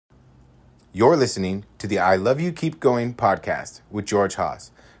You're listening to the I Love You Keep Going podcast with George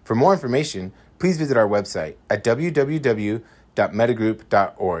Haas. For more information, please visit our website at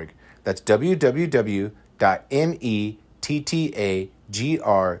www.mettagroup.org. That's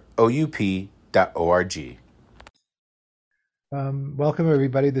www.mettagroup.org. Welcome,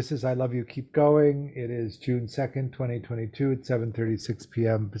 everybody. This is I Love You Keep Going. It is June 2nd, 2022 at 7:36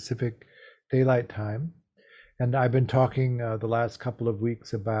 p.m. Pacific Daylight Time. And I've been talking the last couple of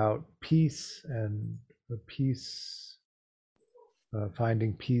weeks about peace and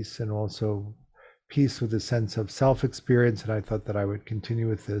finding peace, and also peace with a sense of self-experience. And I thought that I would continue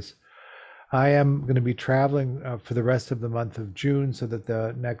with this. I am going to be traveling for the rest of the month of June, so that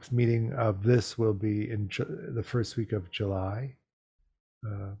the next meeting of this will be in the first week of July.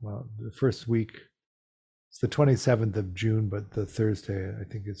 Well, the first week, it's the 27th of June, but the Thursday, I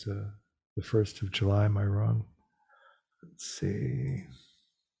think it's the 1st of July. Am I wrong? Let's see.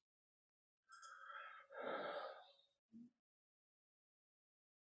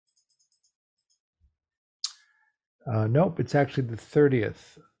 Nope, it's actually the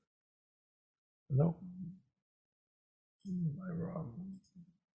 30th. Nope. Am I wrong?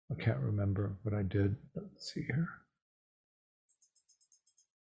 I can't remember what I did. Let's see here.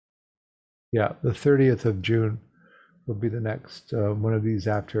 Yeah, the 30th of June will be the next one of these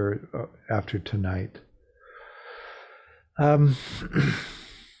after tonight.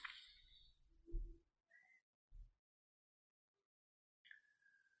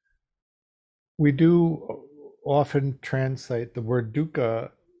 We do often translate the word dukkha,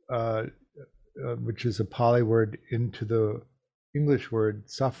 which is a Pali word, into the English word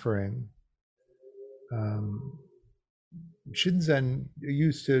suffering. Shinzen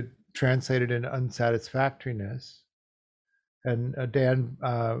used to translate it in unsatisfactoriness, and Dan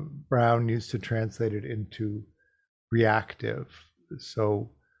Brown used to translate it into reactive. So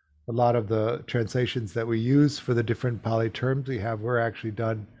a lot of the translations that we use for the different Pali terms we have were actually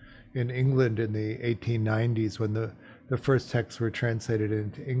done in England in the 1890s, when the first texts were translated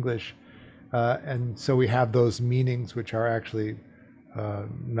into English. And so we have those meanings, which are actually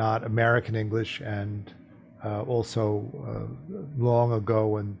not American English, and also long ago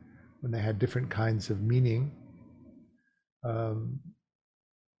when they had different kinds of meaning.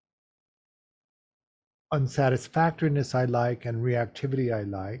 Unsatisfactoriness I like, and reactivity I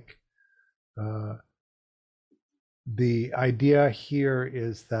like. The idea here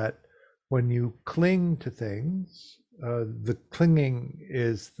is that when you cling to things, the clinging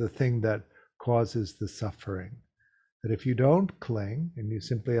is the thing that causes the suffering. That if you don't cling and you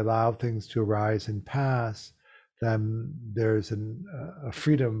simply allow things to arise and pass, then there's a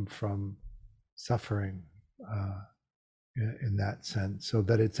freedom from suffering in that sense. So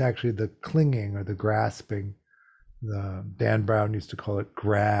that it's actually the clinging or the grasping. Dan Brown used to call it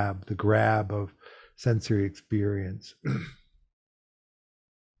grab, the grab of sensory experience.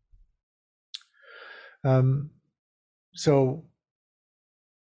 So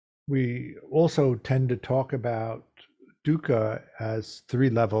we also tend to talk about dukkha as three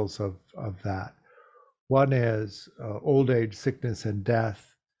levels of that. One is old age, sickness, and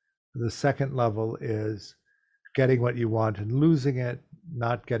death. The second level is getting what you want and losing it,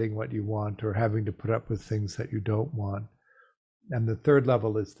 not getting what you want, or having to put up with things that you don't want. And the third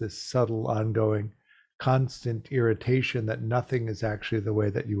level is this subtle, ongoing, constant irritation that nothing is actually the way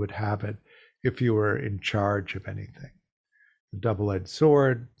that you would have it if you were in charge of anything. The double-edged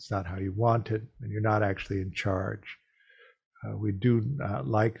sword, it's not how you want it, and you're not actually in charge. We do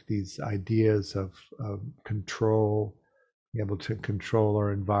like these ideas of control, being able to control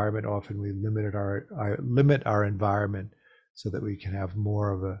our environment. Often we limit our environment so that we can have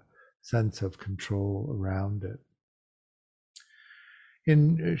more of a sense of control around it.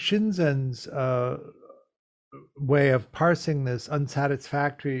 In Shinzen's way of parsing this,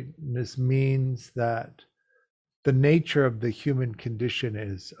 unsatisfactoriness means that the nature of the human condition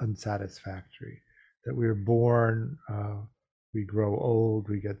is unsatisfactory, that we're born, we grow old,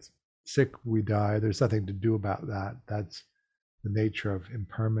 we get sick, we die. There's nothing to do about that. That's the nature of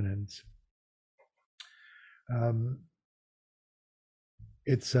impermanence.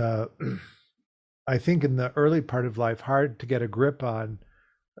 It's, I think, in the early part of life, hard to get a grip on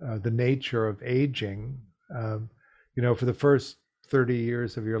the nature of aging. For the first 30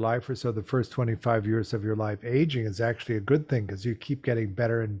 years of your life or so, the first 25 years of your life, aging is actually a good thing, because you keep getting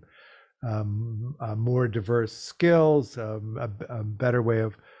better and more diverse skills, a better way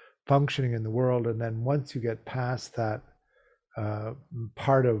of functioning in the world. And then once you get past that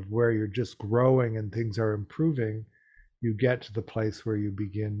part of where you're just growing and things are improving, you get to the place where you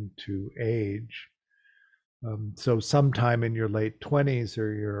begin to age. So sometime in your late 20s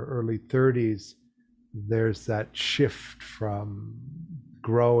or your early 30s, there's that shift from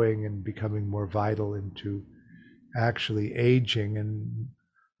growing and becoming more vital into actually aging. And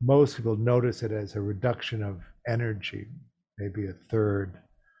most people notice it as a reduction of energy. Maybe a third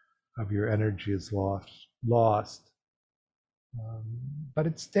of your energy is lost. But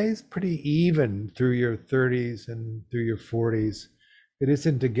it stays pretty even through your 30s and through your 40s. It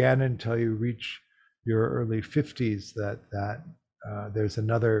isn't again until you reach your early 50s that there's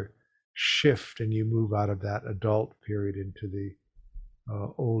another shift and you move out of that adult period into the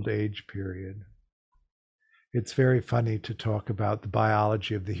old age period. It's very funny to talk about the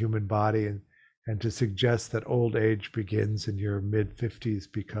biology of the human body and to suggest that old age begins in your mid 50s,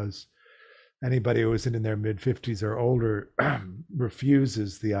 because anybody who isn't in their mid 50s or older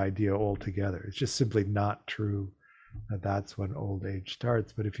refuses the idea altogether. It's just simply not true that that's when old age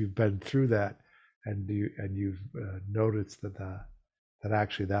starts. But if you've been through that and you've noticed that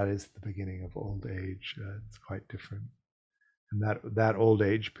actually that is the beginning of old age, it's quite different. And that old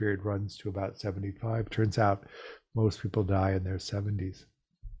age period runs to about 75. Turns out most people die in their 70s,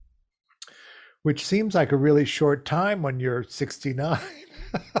 which seems like a really short time when you're 69.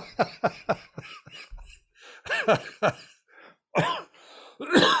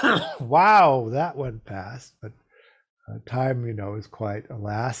 Wow, that went fast. But time, is quite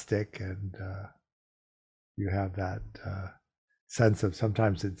elastic, and you have that sense of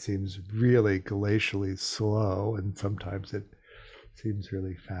sometimes it seems really glacially slow, and sometimes it seems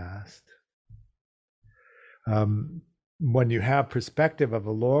really fast. When you have perspective of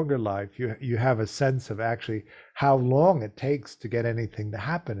a longer life, you have a sense of actually how long it takes to get anything to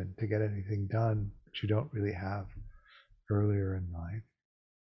happen and to get anything done, which you don't really have earlier in life.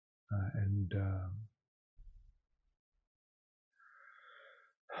 And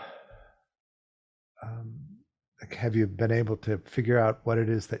have you been able to figure out what it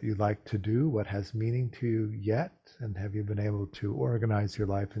is that you like to do, what has meaning to you yet? And have you been able to organize your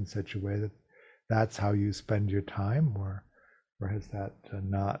life in such a way that that's how you spend your time, or has that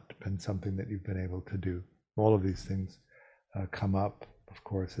not been something that you've been able to do? All of these things come up, of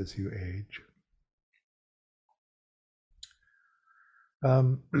course, as you age.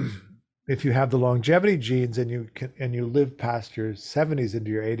 If you have the longevity genes and you live past your 70s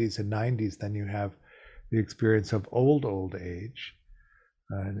into your 80s and 90s, then you have the experience of old age.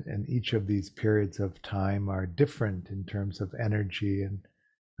 And each of these periods of time are different in terms of energy and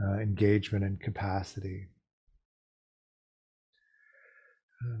engagement and capacity.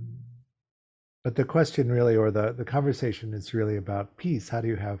 But the question really, or the conversation is really about peace. How do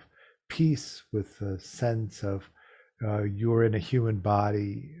you have peace with the sense of you're in a human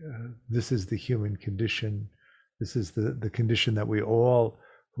body? This is the human condition. This is the condition that we all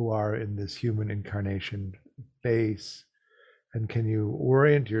who are in this human incarnation face. And can you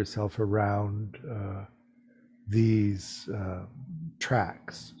orient yourself around these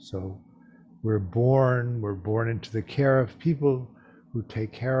tracks? So we're born into the care of people who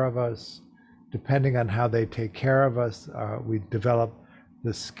take care of us. Depending on how they take care of us, we develop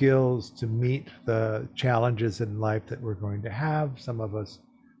the skills to meet the challenges in life that we're going to have. Some of us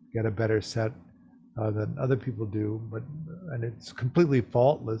get a better set than other people do, and it's completely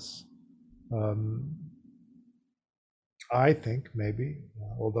faultless. I think maybe,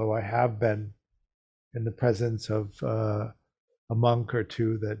 although I have been in the presence of a monk or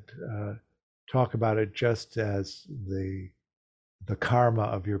two that talk about it just as the karma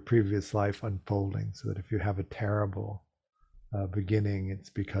of your previous life unfolding, so that if you have a terrible beginning, it's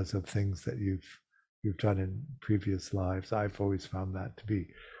because of things that you've done in previous lives. I've always found that to be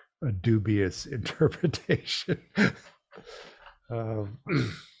a dubious interpretation. Or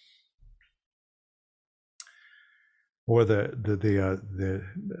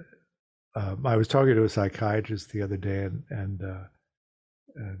I was talking to a psychiatrist the other day, and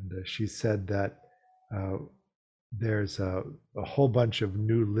she said that there's a whole bunch of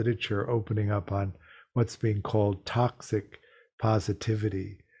new literature opening up on what's being called toxic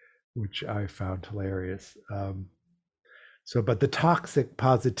positivity, which I found hilarious. But the toxic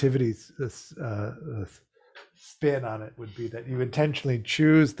positivity spin on it would be that you intentionally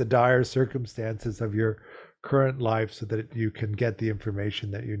choose the dire circumstances of your current life so that you can get the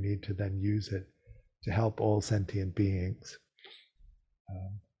information that you need to then use it to help all sentient beings.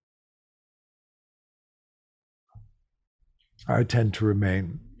 I tend to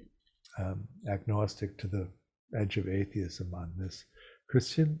remain agnostic to the edge of atheism on this.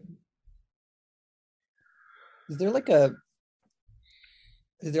 Christian? Is there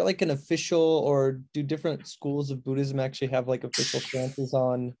like an official, or do different schools of Buddhism actually have like official stances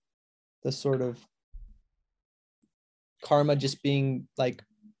on the sort of karma just being like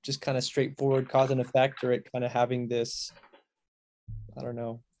just kind of straightforward cause and effect, or it kind of having this, I don't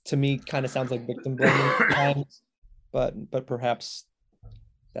know, to me kind of sounds like victim blaming sometimes, but perhaps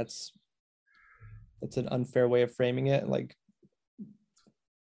that's an unfair way of framing it. Like,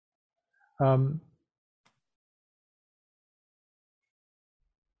 Um,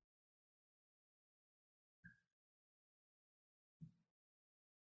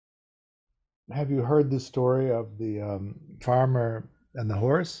 have you heard the story of the farmer and the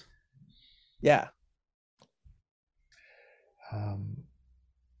horse? yeah, Um,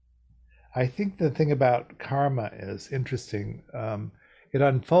 I think the thing about karma is interesting. It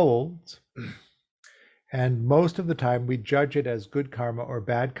unfolds, and most of the time we judge it as good karma or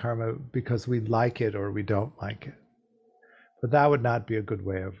bad karma because we like it or we don't like it. But that would not be a good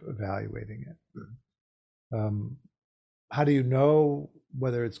way of evaluating it. How do you know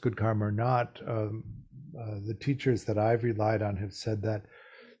whether it's good karma or not? The teachers that I've relied on have said that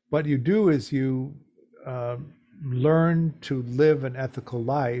what you do is you learn to live an ethical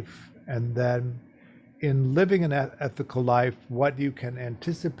life, and then in living an ethical life, what you can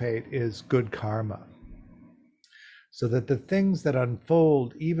anticipate is good karma. So that the things that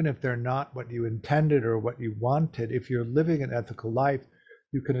unfold, even if they're not what you intended or what you wanted, if you're living an ethical life,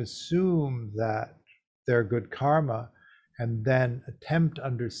 you can assume that they're good karma and then attempt to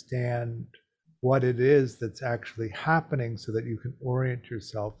understand what it is that's actually happening so that you can orient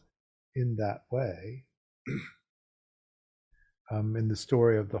yourself in that way. In the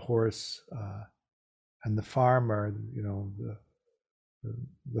story of the horse and the farmer, you know,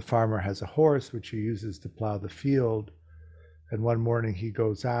 the farmer has a horse which he uses to plow the field. And one morning he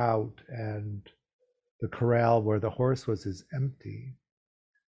goes out and the corral where the horse was is empty.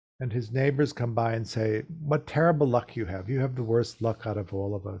 And his neighbors come by and say, "What terrible luck you have. You have the worst luck out of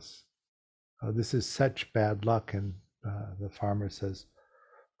all of us. This is such bad luck." And the farmer says,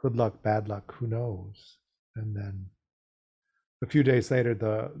 "Good luck, bad luck, who knows?" And then a few days later,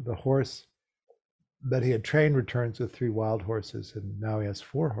 the horse that he had trained returns with 3 wild horses, and now he has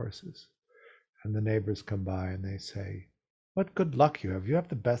 4 horses. And the neighbors come by and they say, "What good luck you have. You have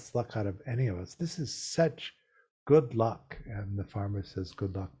the best luck out of any of us. This is such good luck." And the farmer says,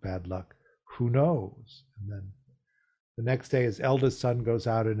 "Good luck, bad luck, who knows?" And then the next day, his eldest son goes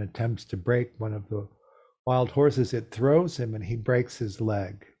out and attempts to break one of the wild horses. It throws him and he breaks his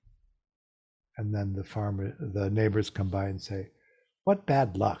leg. And then the neighbors come by and say, "What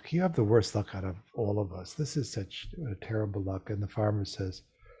bad luck. You have the worst luck out of all of us. This is such terrible luck." And the farmer says,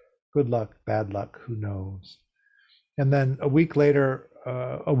 "Good luck, bad luck, who knows?" And then a week later,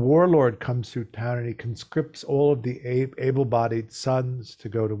 a warlord comes through town and he conscripts all of the able-bodied sons to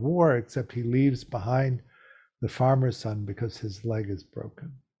go to war, except he leaves behind the farmer's son because his leg is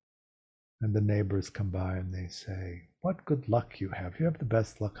broken. And the neighbors come by and they say, "What good luck you have. You have the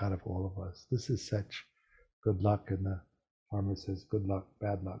best luck out of all of us. This is such good luck." And the farmer says, "Good luck,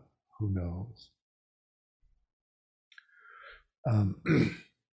 bad luck, who knows?"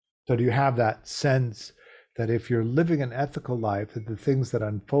 So do you have that sense that if you're living an ethical life, that the things that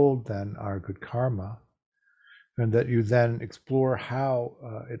unfold then are good karma, and that you then explore how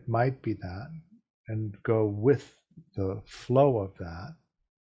it might be that and go with the flow of that?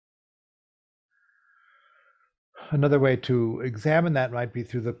 Another way to examine that might be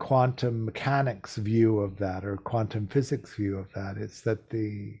through the quantum mechanics view of that, or quantum physics view of that. It's that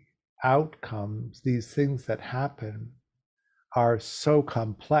the outcomes, these things that happen, are so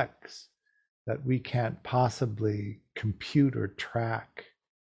complex that we can't possibly compute or track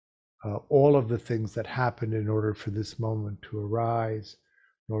all of the things that happened in order for this moment to arise,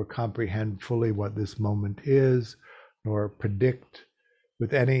 nor comprehend fully what this moment is, nor predict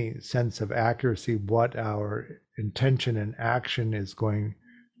with any sense of accuracy what our intention and action is going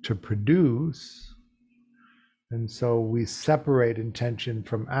to produce. And so we separate intention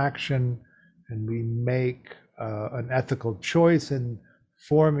from action, and we make an ethical choice in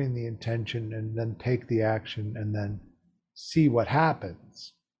forming the intention, and then take the action, and then see what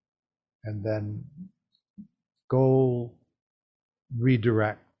happens, and then goal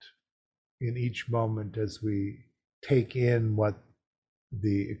redirect in each moment as we take in what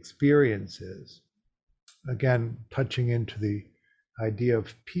the experience is. Again, touching into the idea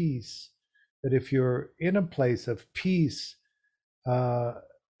of peace, that if you're in a place of peace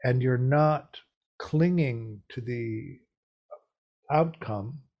and you're not clinging to the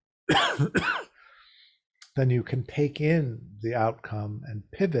outcome, then you can take in the outcome and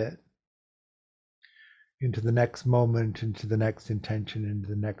pivot into the next moment, into the next intention, into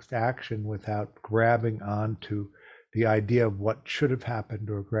the next action, without grabbing onto the idea of what should have happened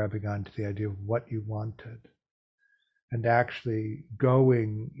or grabbing onto the idea of what you wanted. and actually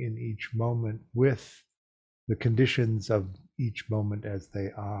going in each moment with the conditions of each moment as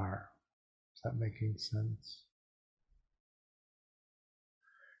they are. Is that making sense?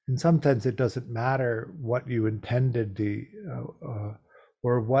 In some sense, it doesn't matter what you intended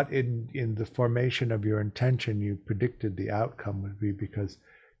or what in the formation of your intention you predicted the outcome would be, because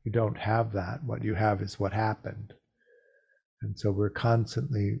you don't have that. What you have is what happened. And so we're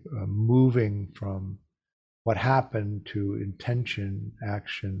constantly moving from what happened to intention,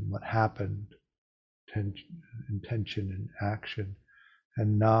 action, what happened, intention and action,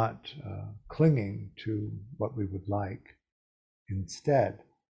 and not clinging to what we would like instead.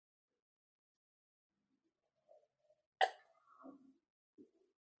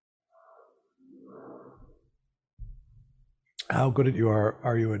 How good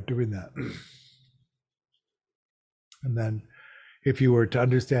are you at doing that? And then if you were to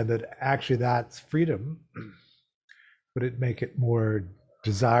understand that actually that's freedom, would it make it more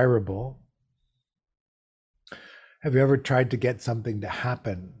desirable? Have you ever tried to get something to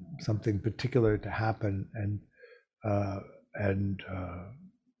happen, something particular to happen, and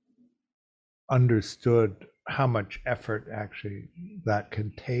understood how much effort actually that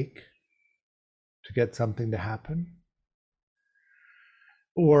can take to get something to happen?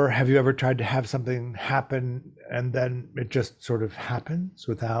 Or have you ever tried to have something happen and then it just sort of happens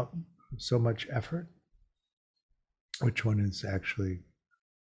without so much effort? Which one is actually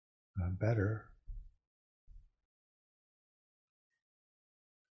better?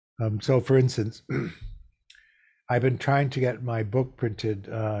 So for instance, I've been trying to get my book printed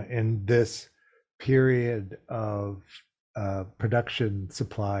in this period of production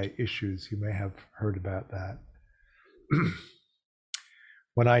supply issues. You may have heard about that.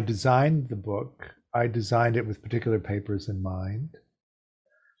 When I designed the book, I designed it with particular papers in mind.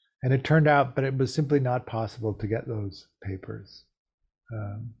 And it turned out that it was simply not possible to get those papers.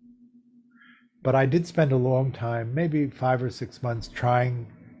 But I did spend a long time, maybe 5 or 6 months, trying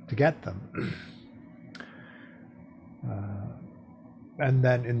to get them. And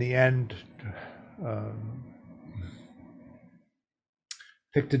then in the end,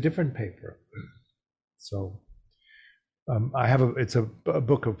 picked a different paper. So I have it's a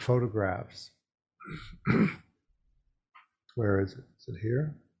book of photographs. Where is it? Is it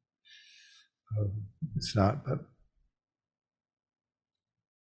here? It's not, but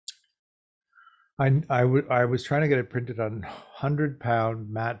I was trying to get it printed on 100-pound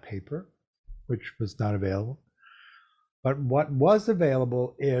matte paper, which was not available. But what was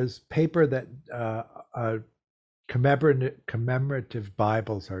available is paper that commemorative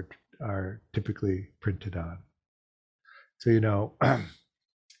Bibles are typically printed on. So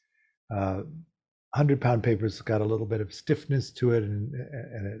 100-pound paper's got a little bit of stiffness to it, and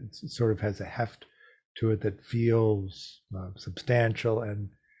it sort of has a heft to it that feels substantial. And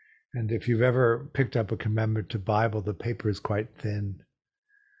if you've ever picked up a commemorative Bible, the paper is quite thin.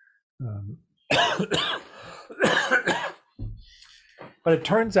 But it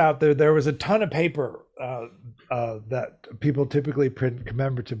turns out there was a ton of paper that people typically print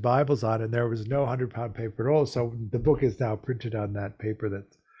commemorative Bibles on, and there was no 100-pound paper at all. So the book is now printed on that paper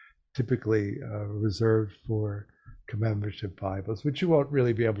that's typically reserved for commemorative Bibles, which you won't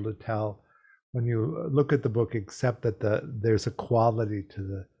really be able to tell when you look at the book, except that there's a quality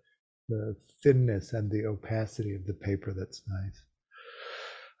to the thinness and the opacity of the paper that's nice.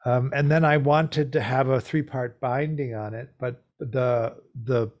 And then I wanted to have a 3-part binding on it, but the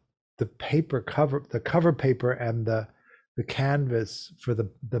paper cover, the cover paper, and the canvas for the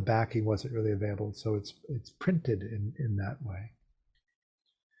backing wasn't really available, so it's printed in that way.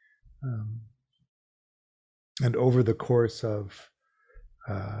 And over the course of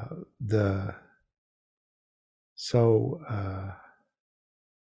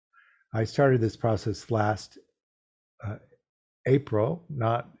I started this process last April,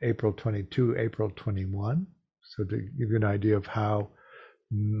 not April 22, April 21. So to give you an idea of how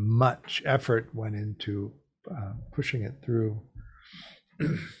much effort went into pushing it through.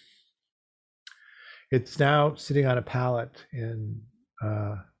 It's now sitting on a pallet in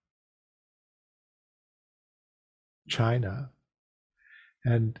China,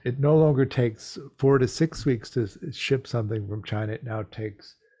 and it no longer takes 4 to 6 weeks to ship something from China. It now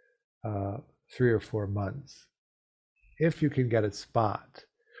takes 3 or 4 months, if you can get a spot,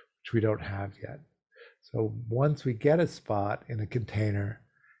 which we don't have yet. So once we get a spot in a container,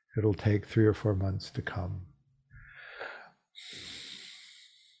 it'll take 3 or 4 months to come.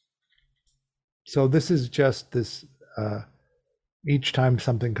 So this is just this, each time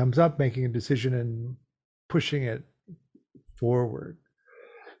something comes up, making a decision and pushing it forward.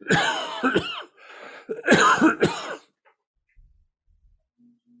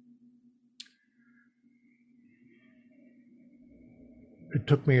 it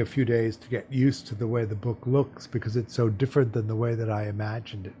took me a few days to get used to the way the book looks because it's so different than the way that I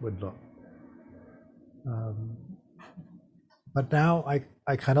imagined it would look. But now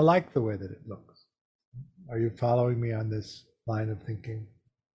I kind of like the way that it looks. Are you following me on this line of thinking?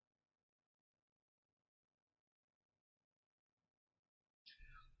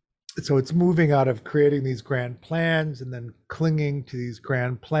 So it's moving out of creating these grand plans and then clinging to these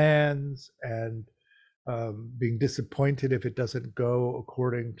grand plans and being disappointed if it doesn't go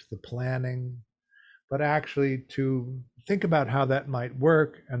according to the planning, but actually to think about how that might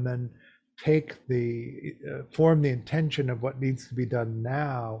work and then take the form the intention of what needs to be done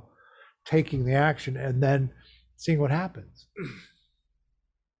now, taking the action and then seeing what happens.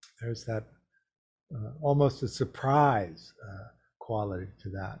 There's that almost a surprise quality to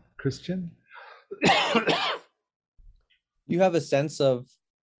that. Christian? You have a sense of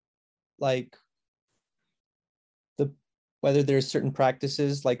like whether there's certain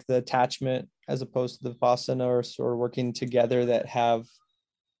practices like the attachment as opposed to the vipassana or working together that have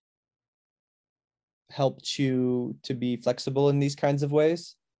helped you to be flexible in these kinds of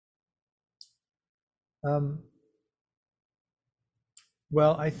ways?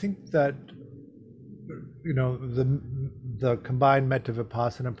 Well, I think that the combined metta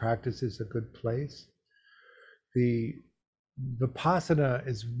vipassana practice is a good place. The vipassana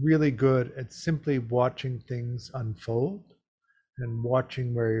is really good at simply watching things unfold and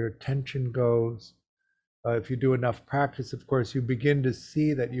watching where your attention goes. If you do enough practice, of course, you begin to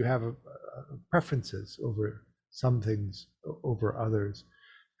see that you have preferences over some things over others,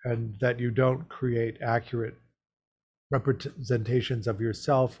 and that you don't create accurate representations of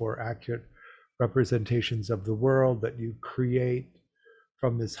yourself or accurate representations of the world, that you create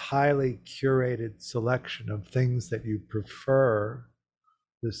from this highly curated selection of things that you prefer,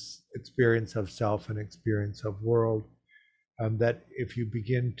 this experience of self and experience of world, that if you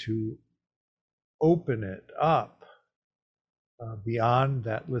begin to open it up beyond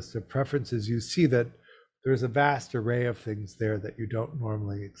that list of preferences, you see that there's a vast array of things there that you don't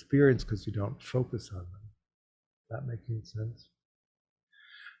normally experience because you don't focus on them. That making sense?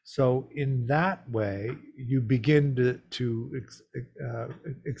 So in that way, you begin to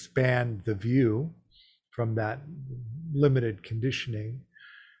expand the view from that limited conditioning.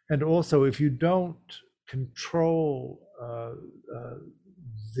 And also, if you don't control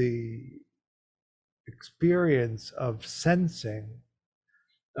the experience of sensing,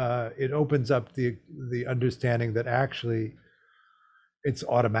 it opens up the understanding that actually it's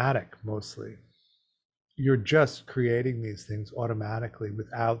automatic mostly. You're just creating these things automatically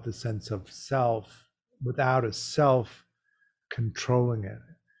without the sense of self, without a self controlling it.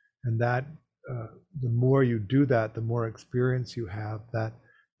 And that the more you do that, the more experience you have that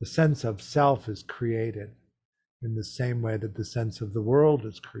the sense of self is created in the same way that the sense of the world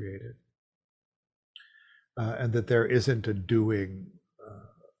is created. And that there isn't a doing,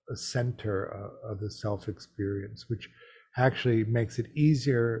 a center of the self experience, which actually makes it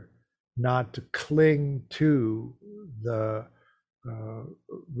easier not to cling to the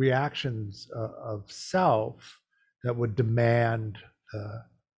reactions of self that would demand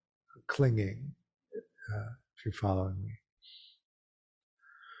clinging, if you're following me.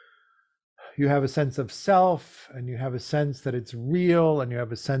 You have a sense of self, and you have a sense that it's real, and you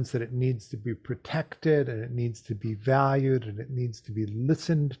have a sense that it needs to be protected, and it needs to be valued, and it needs to be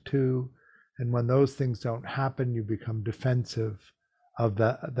listened to. And when those things don't happen, you become defensive of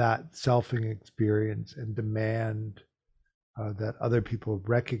that selfing experience and demand that other people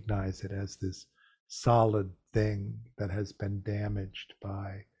recognize it as this solid thing that has been damaged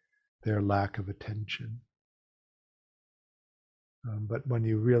by their lack of attention. But when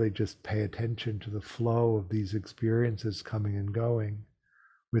you really just pay attention to the flow of these experiences coming and going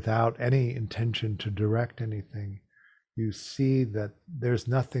without any intention to direct anything, you see that there's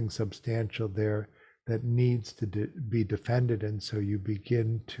nothing substantial there that needs to be defended. And so you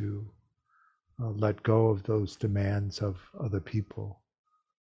begin to let go of those demands of other people.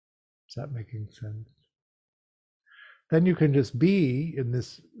 Is that making sense? Then you can just be in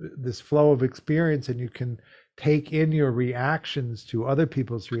this flow of experience, and you can take in your reactions to other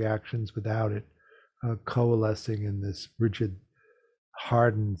people's reactions without it coalescing in this rigid,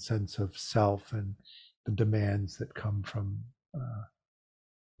 hardened sense of self and the demands that come from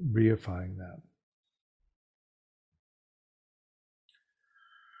reifying that.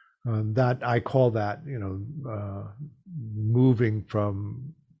 That I call that, moving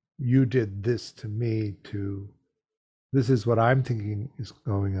from you did this to me to this is what I'm thinking is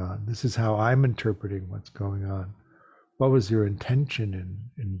going on. This is how I'm interpreting what's going on. What was your intention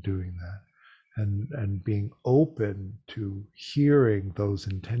in doing that? and being open to hearing those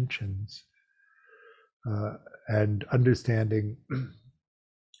intentions, and understanding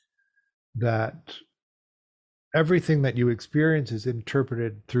that everything that you experience is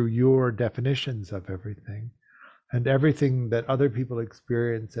interpreted through your definitions of everything, and everything that other people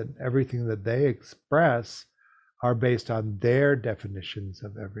experience and everything that they express are based on their definitions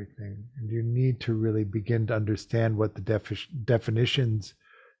of everything. And you need to really begin to understand what the definitions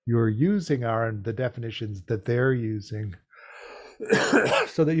you're using are and the definitions that they're using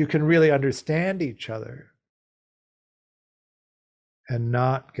so that you can really understand each other and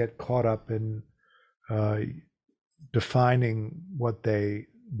not get caught up in defining what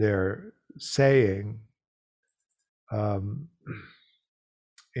they're saying in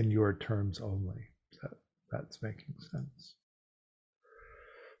your terms only. That's making sense.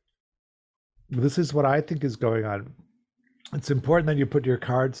 This is what I think is going on. It's important that you put your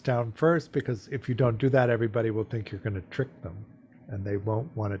cards down first, because if you don't do that, everybody will think you're going to trick them and they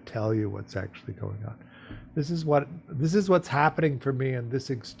won't want to tell you what's actually going on. This is what's happening for me in this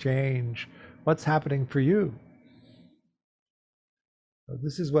exchange. What's happening for you?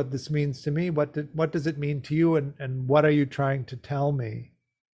 This is what this means to me. What does it mean to you? And what are you trying to tell me?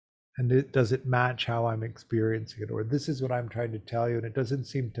 And does it match how I'm experiencing it? Or this is what I'm trying to tell you, and it doesn't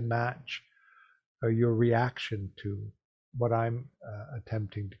seem to match your reaction to what I'm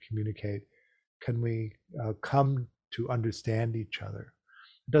attempting to communicate. Can we come to understand each other?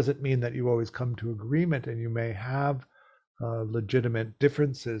 It doesn't mean that you always come to agreement, and you may have legitimate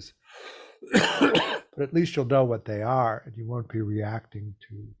differences, but at least you'll know what they are, and you won't be reacting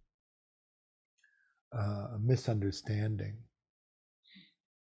to a misunderstanding.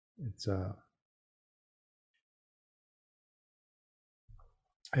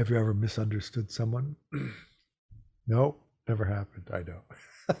 Have you ever misunderstood someone? No, never happened. I know.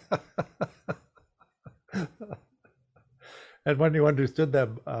 And when you understood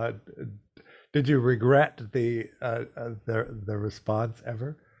them, did you regret the response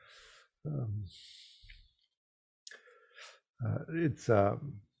ever? It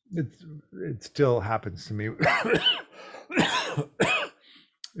still happens to me.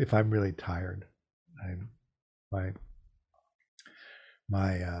 If I'm really tired, my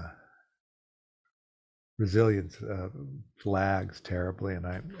resilience flags terribly, and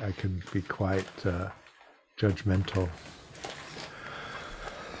I can be quite judgmental.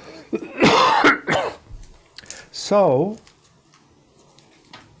 So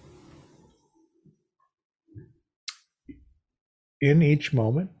in each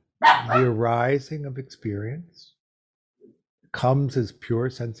moment, the arising of experience comes as pure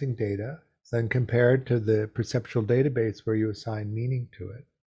sensing data, then compared to the perceptual database where you assign meaning to it.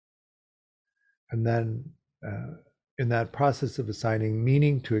 And then in that process of assigning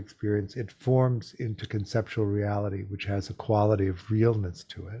meaning to experience, it forms into conceptual reality, which has a quality of realness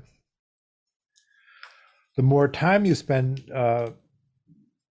to it. The more time you spend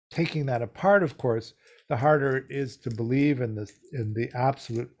taking that apart, of course, the harder it is to believe in the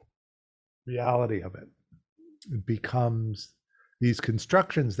absolute reality of it. It becomes these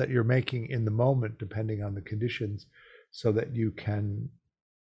constructions that you're making in the moment, depending on the conditions, so that you can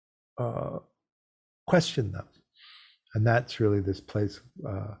question them. And that's really this place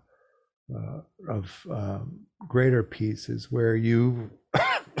of greater peace, is where you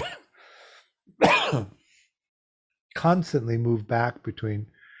constantly move back between,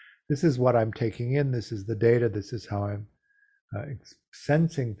 this is what I'm taking in, this is the data, this is how I'm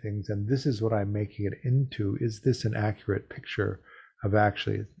sensing things, and this is what I'm making it into. Is this an accurate picture of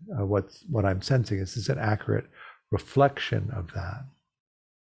actually what I'm sensing? Is this an accurate reflection of that?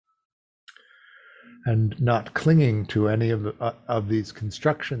 And not clinging to any of these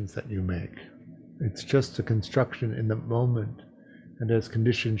constructions that you make. It's just a construction in the moment, and as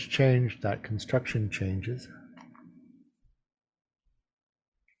conditions change, that construction changes.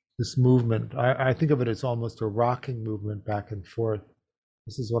 This movement, I think of it as almost a rocking movement back and forth.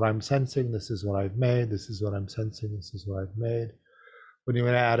 This is what I'm sensing, this is what I've made, this is what I'm sensing, this is what I've made. When you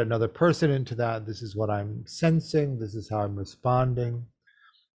want to add another person into that, this is what I'm sensing, this is how I'm responding.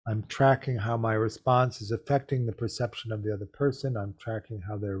 I'm tracking how my response is affecting the perception of the other person. I'm tracking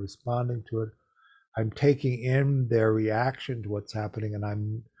how they're responding to it. I'm taking in their reaction to what's happening, and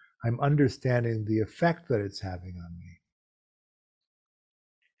I'm understanding the effect that it's having on me,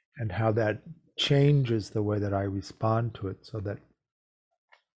 and how that changes the way that I respond to it, so that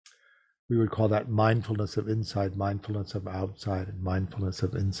we would call that mindfulness of inside, mindfulness of outside, and mindfulness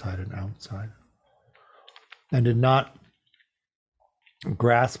of inside and outside. And in not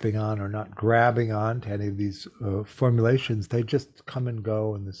grasping on or not grabbing on to any of these formulations, they just come and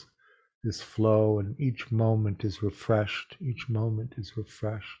go in this this flow, and each moment is refreshed. Each moment is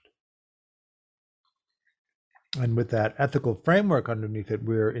refreshed. And with that ethical framework underneath it,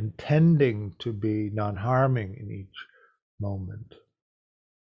 we're intending to be non-harming in each moment.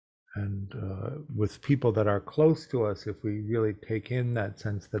 And with people that are close to us, if we really take in that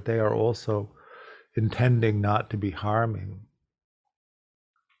sense that they are also intending not to be harming,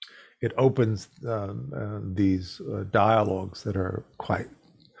 it opens these dialogues that are quite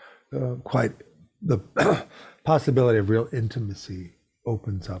the possibility of real intimacy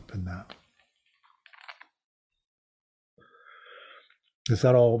opens up in that. Is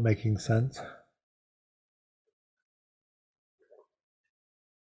that all making sense?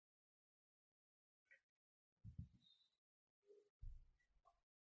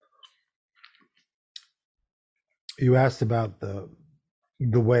 You asked about the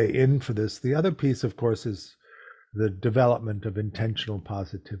way in for this. The other piece, of course, is the development of intentional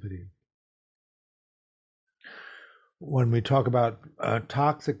positivity. When we talk about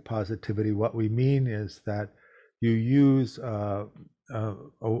toxic positivity, what we mean is that you use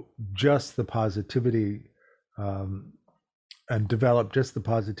just the positivity and develop just the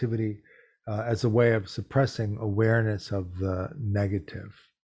positivity as a way of suppressing awareness of the negative.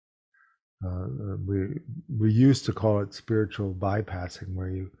 We used to call it spiritual bypassing, where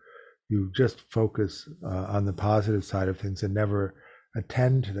you just focus on the positive side of things and never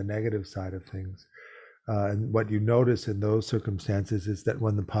attend to the negative side of things. And what you notice in those circumstances is that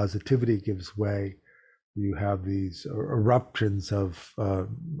when the positivity gives way, you have these eruptions of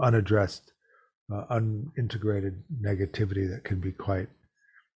unaddressed, unintegrated negativity that can be quite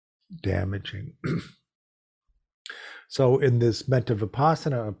damaging. So in this metta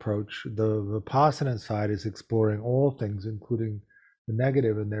vipassana approach, the vipassana side is exploring all things, including the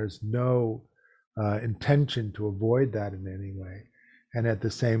negative, and there's no intention to avoid that in any way. And at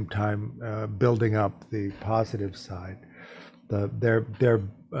the same time, building up the positive side. They're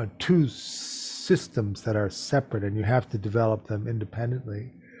two systems that are separate, and you have to develop them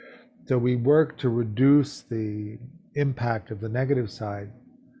independently. So we work to reduce the impact of the negative side,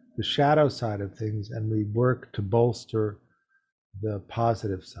 the shadow side of things, and we work to bolster the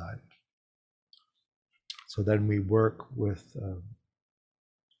positive side. So then we work with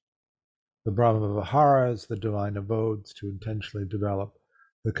the Brahma Viharas, the divine abodes, to intentionally develop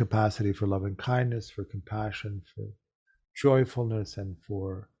the capacity for loving kindness, for compassion, for joyfulness, and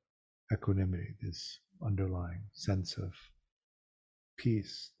for equanimity, this underlying sense of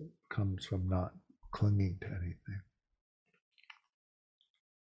peace that comes from not clinging to anything.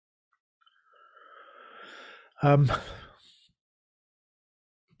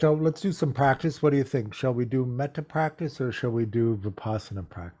 So let's do some practice. What do you think? Shall we do metta practice or shall we do vipassana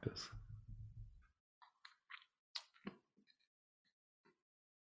practice?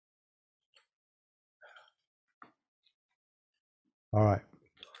 All right.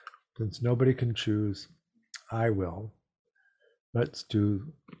 Since nobody can choose, I will. Let's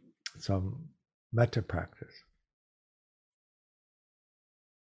do some metta practice.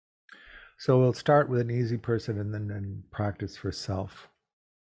 So we'll start with an easy person and then practice for self.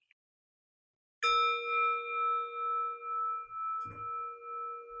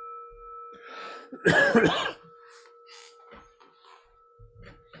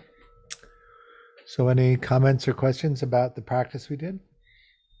 So any comments or questions about the practice we did?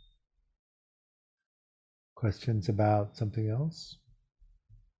 Questions about something else?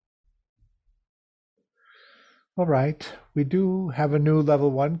 All right, we do have a new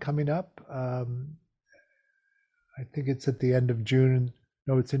level 1 coming up. I think it's at the end of June.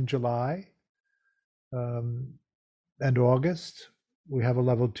 No, it's in July and August. We have a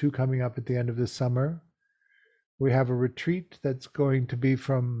level 2 coming up at the end of the summer. We have a retreat that's going to be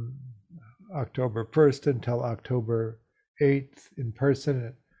from October 1st until October 8th in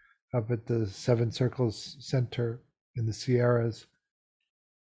person up at the Seven Circles Center in the Sierras.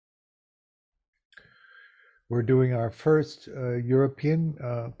 We're doing our first European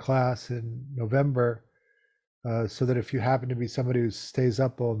class in November, so that if you happen to be somebody who stays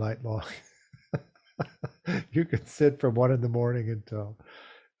up all night long, you can sit from 1 in the morning until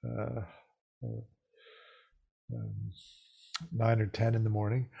 9 or 10 in the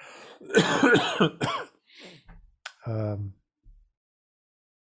morning.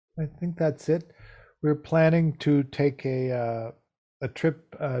 I think that's it. We're planning to take a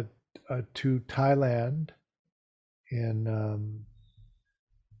trip to Thailand in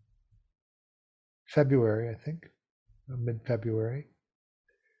February, I think, mid-February,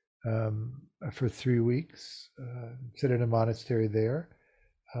 for 3 weeks. Sit in a monastery there.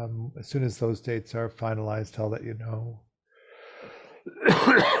 As soon as those dates are finalized, I'll let you know.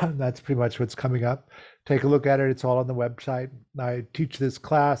 That's pretty much what's coming up. Take a look at it. It's all on the website. I teach this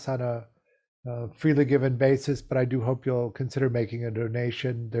class on a freely given basis, but I do hope you'll consider making a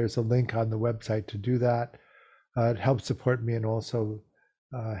donation. There's a link on the website to do that. It helps support me and also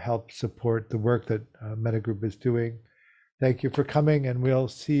help support the work that Metagroup is doing. Thank you for coming, and we'll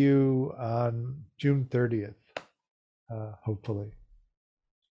see you on June 30th, hopefully.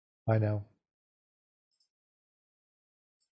 Bye now.